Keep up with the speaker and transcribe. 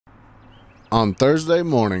On Thursday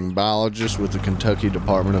morning, biologists with the Kentucky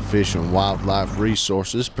Department of Fish and Wildlife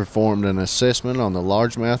Resources performed an assessment on the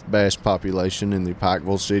largemouth bass population in the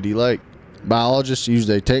Pikeville City Lake. Biologists used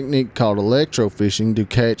a technique called electro-fishing to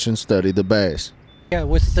catch and study the bass. Yeah,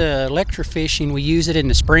 with the electro-fishing, we use it in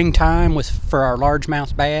the springtime for our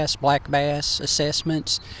largemouth bass, black bass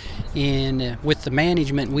assessments. And with the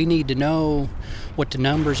management, we need to know what the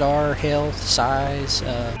numbers are, health, size,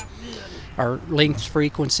 our length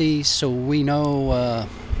frequencies, so we know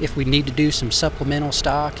if we need to do some supplemental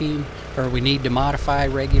stocking or we need to modify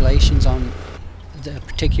regulations on the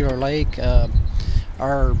particular lake.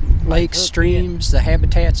 Our lakes, streams, the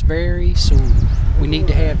habitats vary, so we need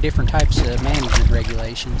to have different types of management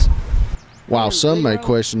regulations. While some may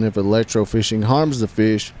question if electro-fishing harms the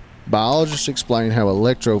fish, biologists explain how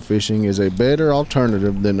electro-fishing is a better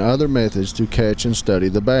alternative than other methods to catch and study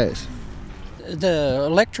the bass. The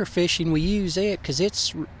electro-fishing, we use it because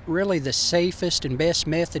it's really the safest and best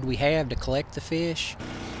method we have to collect the fish.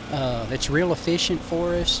 It's real efficient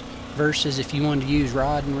for us versus if you want to use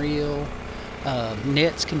rod and reel.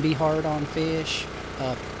 Nets can be hard on fish.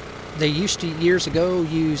 They used to, years ago,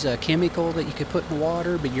 use a chemical that you could put in the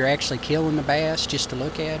water, but you're actually killing the bass just to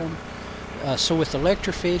look at them. So with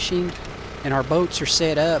electro-fishing, and our boats are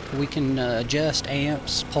set up, we can adjust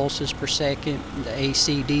amps, pulses per second, the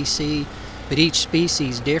AC, DC, but each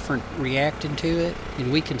species different reacting to it,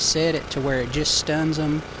 and we can set it to where it just stuns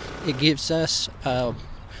them. It gives us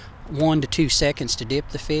 1 to 2 seconds to dip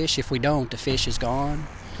the fish. If we don't, the fish is gone.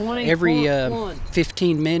 Every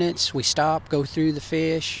 15 minutes we stop, go through the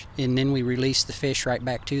fish, and then we release the fish right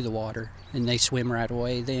back to the water, and they swim right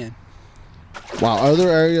away then. While other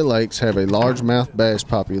area lakes have a largemouth bass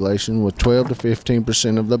population with 12 to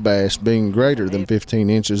 15% of the bass being greater than 15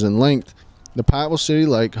 inches in length, the Pikeville City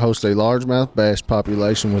Lake hosts a largemouth bass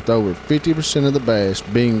population with over 50% of the bass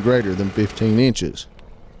being greater than 15 inches.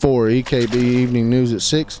 For EKB Evening News at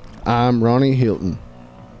 6, I'm Ronnie Hilton.